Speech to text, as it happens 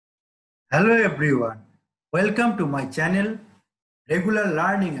Hello everyone, welcome to my channel Regular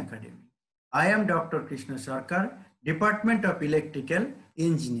Learning Academy. I am Dr. Krishna Sarker, Department of Electrical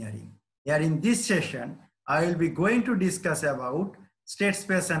Engineering. Here in this session, I will be going to discuss about state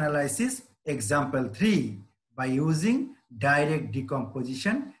space analysis example 3 by using direct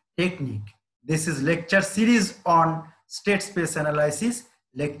decomposition technique. This is lecture series on state space analysis,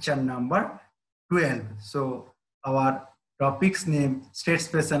 lecture number 12. So our topic's name state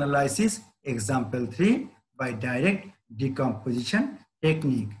space analysis example 3 by direct decomposition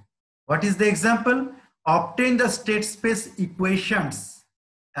technique. What is the example? Obtain the state space equations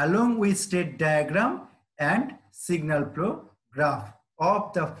along with state diagram and signal flow graph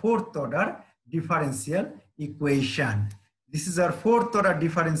of the fourth order differential equation. This is our fourth order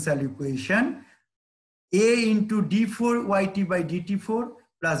differential equation. A into d4 yt by dt4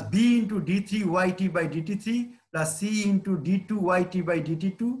 plus b into d3 yt by dt3 plus c into d2 yt by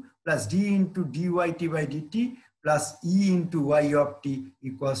dt2 plus d into dyt by dt plus e into y of t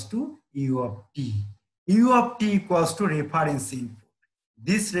equals to u of t. U of t equals to reference input.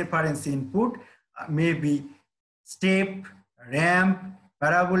 This reference input may be step, ramp,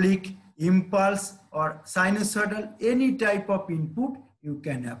 parabolic, impulse or sinusoidal, any type of input you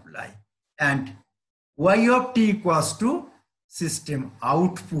can apply. And y of t equals to system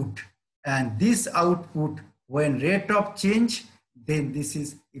output, and this output when rate of change, then this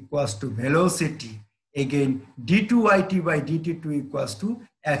is equals to velocity. Again, d2 yt by dt2 equals to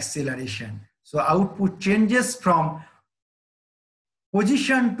acceleration. So output changes from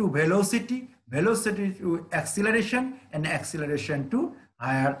position to velocity, velocity to acceleration, and acceleration to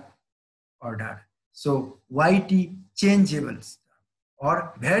higher order. So yt changeable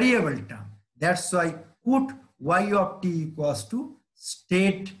or variable term. That's why put y of t equals to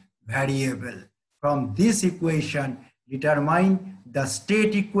state variable. From this equation, determine the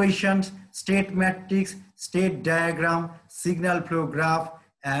state equations, state matrix, state diagram, signal flow graph,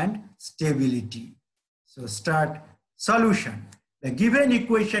 and stability. So start solution. The given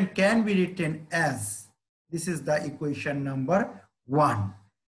equation can be written as, this is the equation number 1.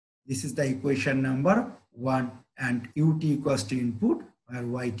 This is the equation number 1, and ut equals to input where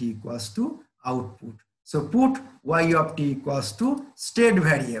yt equals to output. So put y of t equals to state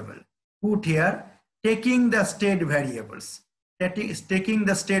variable. Put here taking the state variables. Taking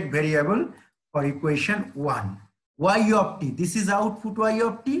the state variable for equation 1. Y of t, this is output y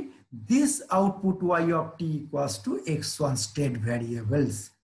of t. This output y of t equals to x1 state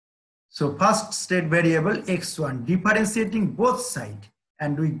variables. So first state variable x1, differentiating both sides,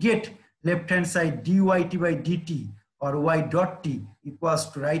 and we get left hand side dyt by dt or y dot t equals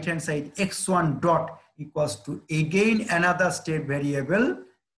to right hand side x1 dot equals to again another state variable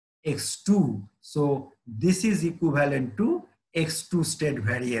x2. So this is equivalent to x2 state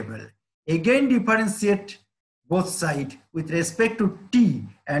variable. Again differentiate both sides with respect to t,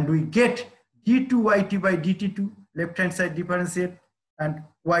 and we get d2 yt by dt2, left hand side differentiate, and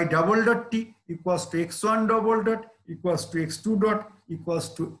y double dot t equals to x1 double dot equals to x2 dot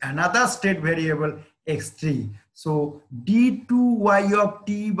equals to another state variable x3. So d2 y of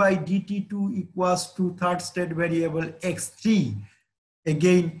t by dt2 equals to third state variable x3.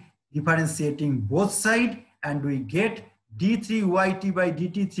 Again differentiating both sides, and we get d3 yt by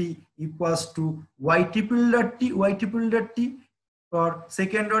dt3 equals to y triple dot t for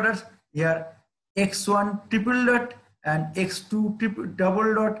second order. Here x1 triple dot and x2 triple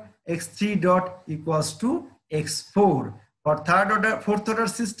double dot x3 dot equals to x4. For third order, fourth order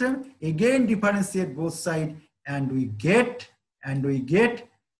system, again differentiate both sides, and we get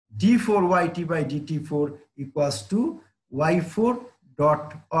d4 yt by dt4 equals to y4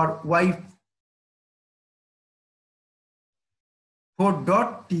 dot or y4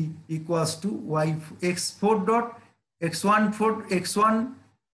 dot t equals to x4 dot x1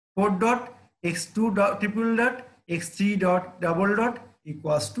 4 dot x2 dot triple dot x3 dot double dot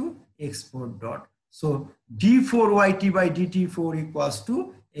equals to x4 dot. So d4 yt by dt4 equals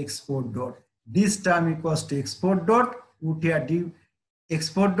to x4 dot. This term equals to x4 dot. Put here d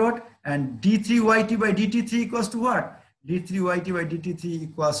x4 dot, and d3 yt by dt3 equals to what? d3 yt by dt3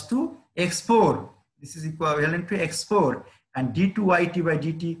 equals to x4. This is equivalent to x4, and d2 yt by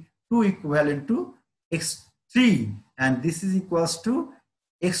dt2 equivalent to x3, and this is equals to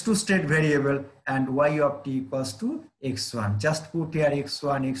x2 state variable, and y of t equals to x1. Just put here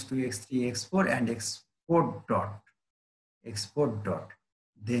x1, x2, x3, x4, and x4 dot.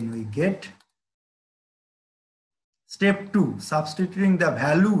 Then we get step 2, substituting the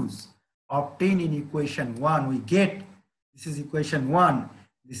values obtained in equation 1. We get, this is equation 1.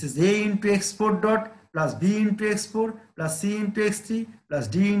 This is a into x4 dot plus b into x4 plus c into x3 plus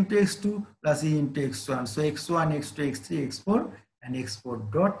d into x2 plus e into x1. So x1, x2, x3, x4 and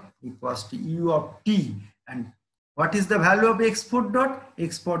x4 dot equals to u of t. And what is the value of x4 dot?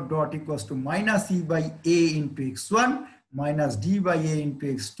 x4 dot equals to minus e by a into x1 minus d by a into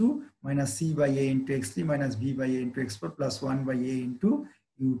x2 minus c by a into x3 minus b by a into x4 plus 1 by a into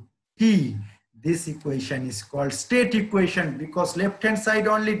ut. This equation is called state equation because left hand side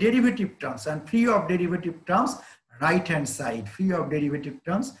only derivative terms and free of derivative terms right hand side, free of derivative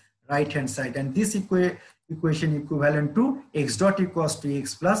terms right hand side. And this equation equivalent to x dot equals to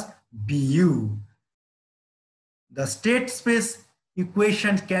x plus bu. The state space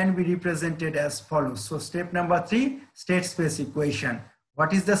equation can be represented as follows. So step number 3, state space equation.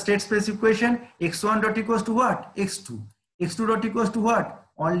 What is the state space equation? x1 dot equals to what? x2. x2 dot equals to what?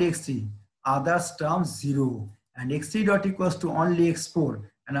 Only x3. Others terms 0. And x3 dot equals to only x4.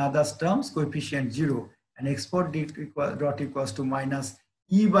 And others terms coefficient 0. And x4 dot equals to minus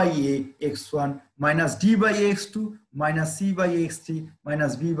e by a x1 minus d by x2 minus c by x3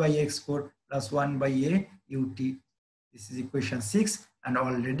 minus b by x4 plus 1 by a ut. This is equation 6 and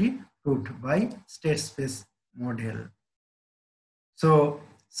already proved by state space model. So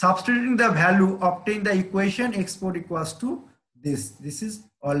substituting the value, obtain the equation x4 equals to this. This is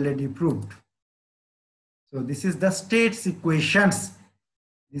already proved. So this is the states equations.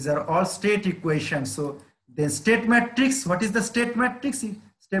 These are all state equations. So then state matrix, what is the state matrix?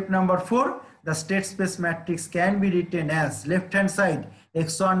 Step number 4, the state space matrix can be written as left hand side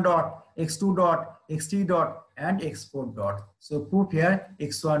x1 dot, x2 dot, x3 dot and x4 dot. So put here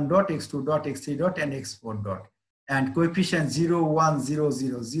x1 dot, x2 dot, x3 dot and x4 dot. And coefficient 0, 1, 0,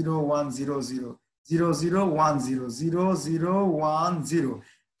 0, 0, 1, 0, 0, 0, 0, 1, 0, 0, 0, 1, 0.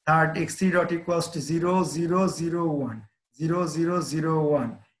 Third x3 dot equals to 0, 0, 0, 1, 0, 0, 0,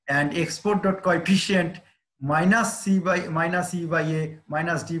 1. And x4 dot coefficient minus c by minus e by a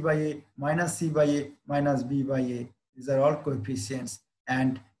minus d by a minus c by a minus b by a. These are all coefficients.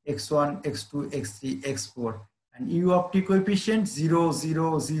 And x1, x2, x3, x4. And u of t coefficient 0,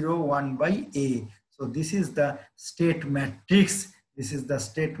 0, 0, 1 by a. So this is the state matrix. This is the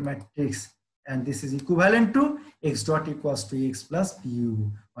state matrix. And this is equivalent to x dot equals to x plus bu.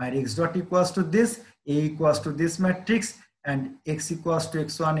 Where x dot equals to this, a equals to this matrix, and x equals to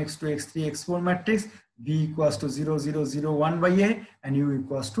x1, x2, x3, x4 matrix, b equals to 0, 0, 0, 1 by a, and u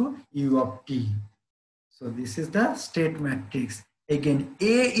equals to u of t. So this is the state matrix. Again, A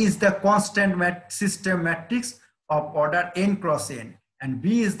is the constant system matrix of order n cross n, and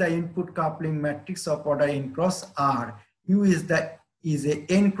B is the input coupling matrix of order n cross r. U is a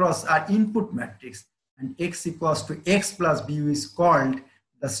n cross r input matrix, and x equals to x plus bu is called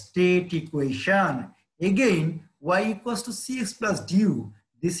the state equation. Again, y equals to cx plus du.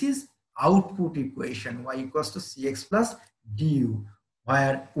 This is output equation. Y equals to cx plus du,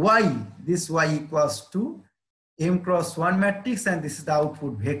 where this y equals to m cross 1 matrix, and this is the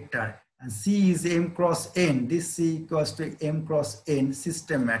output vector, and C is m cross n. This C equals to m cross n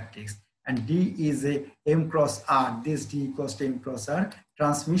system matrix, and D is a m cross r. This D equals to m cross r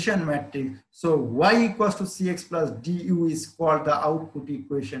transmission matrix. So y equals to cx plus du is called the output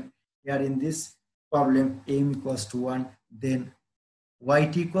equation. Here in this problem, m equals to 1, then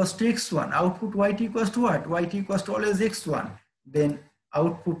yt equals to x1. Output yt equals to what? Yt equals to always x1. Then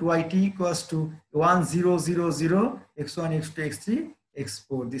output yt equals to 1, 0, 0, 0, x1, x2, x3,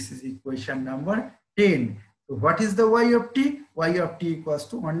 x4. This is equation number 10. So what is the y of t? Y of t equals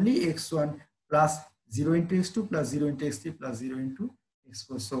to only x1 plus 0 into x2 plus 0 into x3 plus 0 into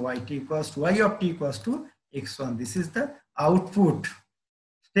x4. So y of t equals to x1. This is the output.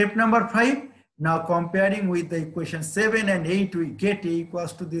 Step number 5. Now comparing with the equation 7 and 8, we get A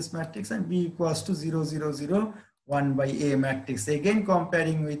equals to this matrix and B equals to 0, 0, 0, 1 by A matrix. Again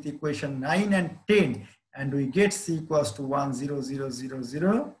comparing with equation 9 and 10, and we get C equals to 1, 0, 0, 0,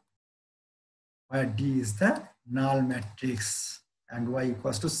 0, where D is the null matrix, and Y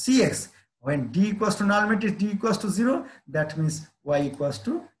equals to Cx. When D equals to null matrix, D equals to 0, that means Y equals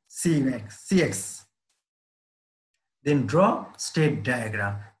to Cx. Then draw state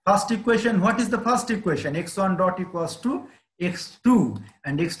diagram. First equation, what is the first equation? x1 dot equals to x2,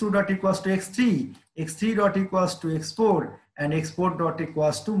 and x2 dot equals to x3, x3 dot equals to x4, and x4 dot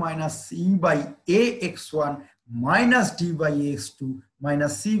equals to minus e by a x1 minus d by x2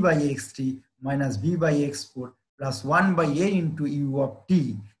 minus c by x3 minus b by x4 plus 1 by a into u of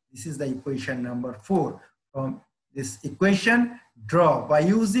t. This is the equation number 4. From this equation, draw. By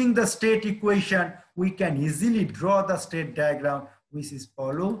using the state equation, we can easily draw the state diagram, which is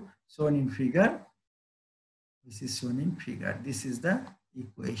shown in figure. This is shown in figure. This is the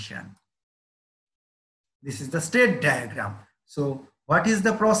equation. This is the state diagram. So What is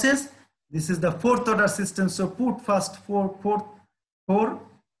the process? This is the fourth order system. So put first four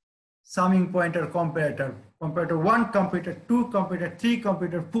summing pointer comparator. Comparator 1, comparator 2, comparator 3,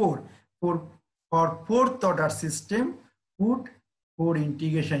 comparator 4. For fourth order system, put 4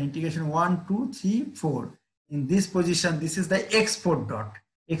 integration. Integration 1, 2, 3, 4. In this position, this is the export dot.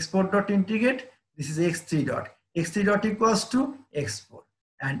 Export dot integrate. This is x3 dot. x3 dot equals to x4.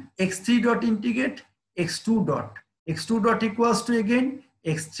 And x3 dot integrate x2 dot. x2 dot equals to again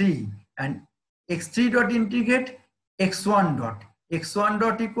x3. And x3 dot integrate x1 dot. x1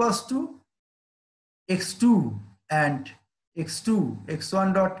 dot equals to x2. And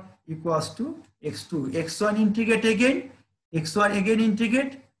x1 dot equals to x2. x1 integrate again. x1 again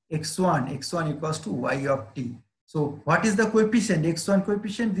integrate x1 equals to y of t. So what is the coefficient? x1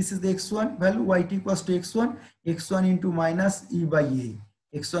 coefficient, this is the x1 value, yt equals to x1 into minus e by a,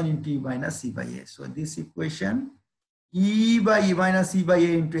 x1 into e minus e by a. So this equation, e by e minus e by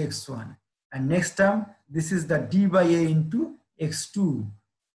a into x1. And next term, this is the d by a into x2.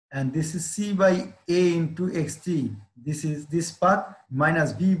 And this is c by a into x3. This is this path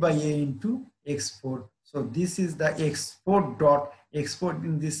minus b by a into x4. So this is the export dot, export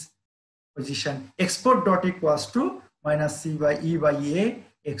in this position. Export dot equals to minus c by e by a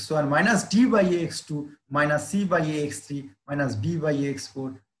x1 minus d by a x2 minus c by a x3 minus b by a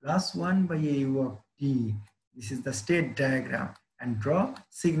x4 plus 1 by a u of t. This is the state diagram, and draw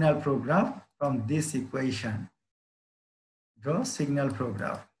signal flow graph from this equation. Draw signal flow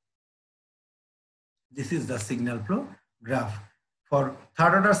graph. This is the signal flow graph. For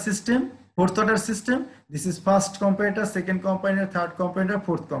third order system, fourth order system, this is first comparator, second comparator, third comparator,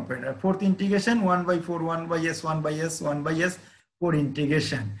 fourth comparator. Fourth integration 1 by 4, 1 by s, 1 by s, 1 by s, 4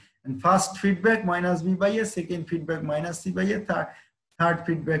 integration. And first feedback minus b by a, second feedback minus c by a, third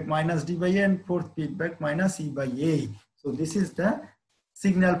feedback minus d by a, and fourth feedback minus e by a. So this is the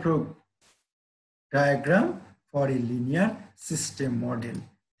signal flow diagram for a linear system model.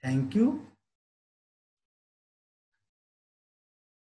 Thank you.